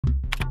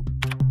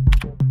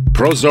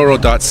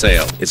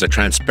ProZorro.Sale is a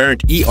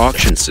transparent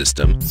e-auction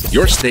system.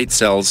 Your state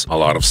sells a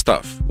lot of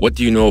stuff. What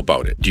do you know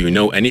about it? Do you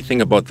know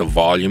anything about the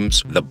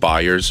volumes, the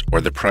buyers, or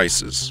the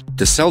prices?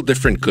 To sell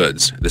different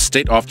goods, the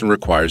state often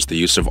requires the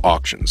use of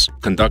auctions,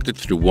 conducted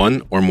through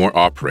one or more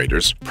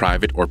operators,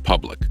 private or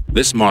public.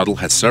 This model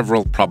has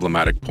several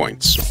problematic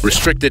points.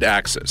 Restricted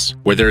access.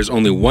 Where there is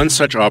only one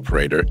such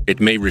operator, it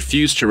may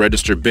refuse to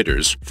register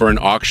bidders for an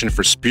auction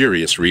for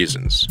spurious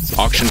reasons.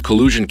 Auction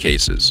collusion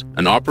cases.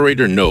 An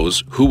operator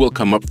knows who will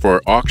come up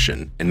for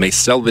auction and may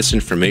sell this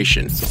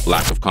information.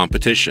 Lack of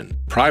competition.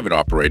 Private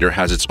operator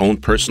has its own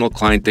personal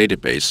client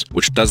database,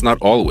 which does not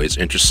always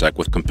intersect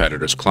with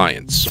competitors'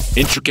 clients.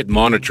 Intricate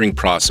monitoring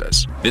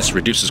process. This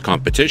reduces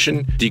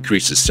competition,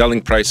 decreases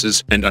selling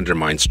prices, and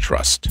undermines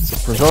trust.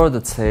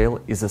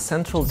 Prozorro.Sale is a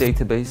central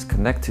database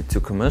connected to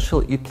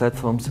commercial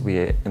e-platforms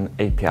via an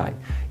API.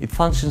 It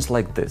functions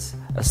like this.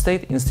 A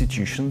state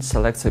institution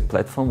selects a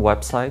platform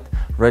website,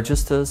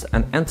 registers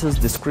and enters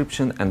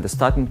description and the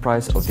starting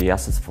price of the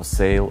assets for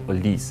sale or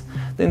lease.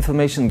 The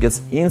information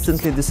gets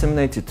instantly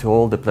disseminated to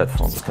all the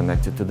platforms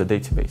connected to the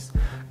database.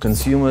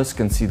 Consumers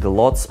can see the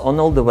lots on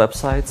all the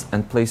websites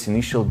and place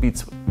initial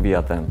bids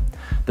via them.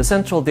 The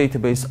central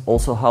database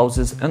also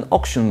houses an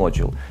auction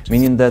module,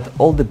 meaning that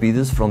all the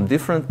bidders from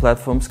different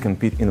platforms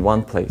compete in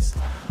one place.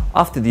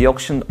 After the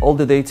auction, all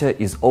the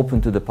data is open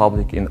to the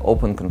public in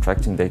Open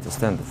Contracting Data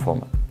Standard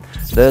format.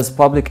 There's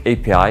Public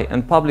API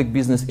and Public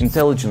Business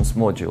Intelligence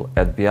module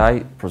at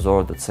BI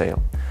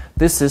Prozorro.Sale.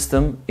 This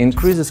system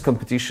increases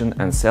competition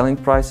and selling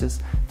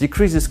prices,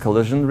 decreases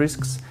collusion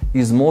risks,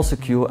 is more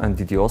secure and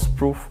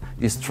DDoS-proof,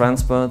 is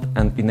transparent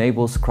and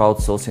enables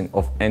crowdsourcing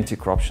of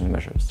anti-corruption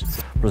measures.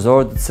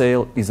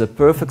 Prozorro.Sale is a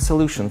perfect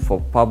solution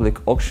for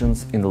public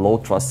auctions in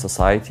low-trust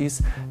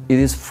societies. It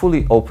is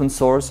fully open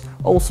source,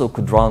 also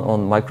could run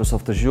on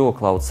Microsoft Azure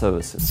cloud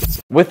services.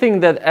 We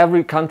think that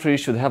every country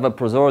should have a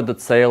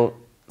Prozorro.Sale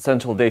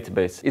central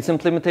database. Its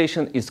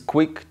implementation is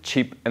quick,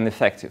 cheap and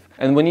effective,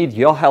 and we need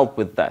your help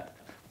with that.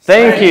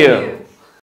 Thank you!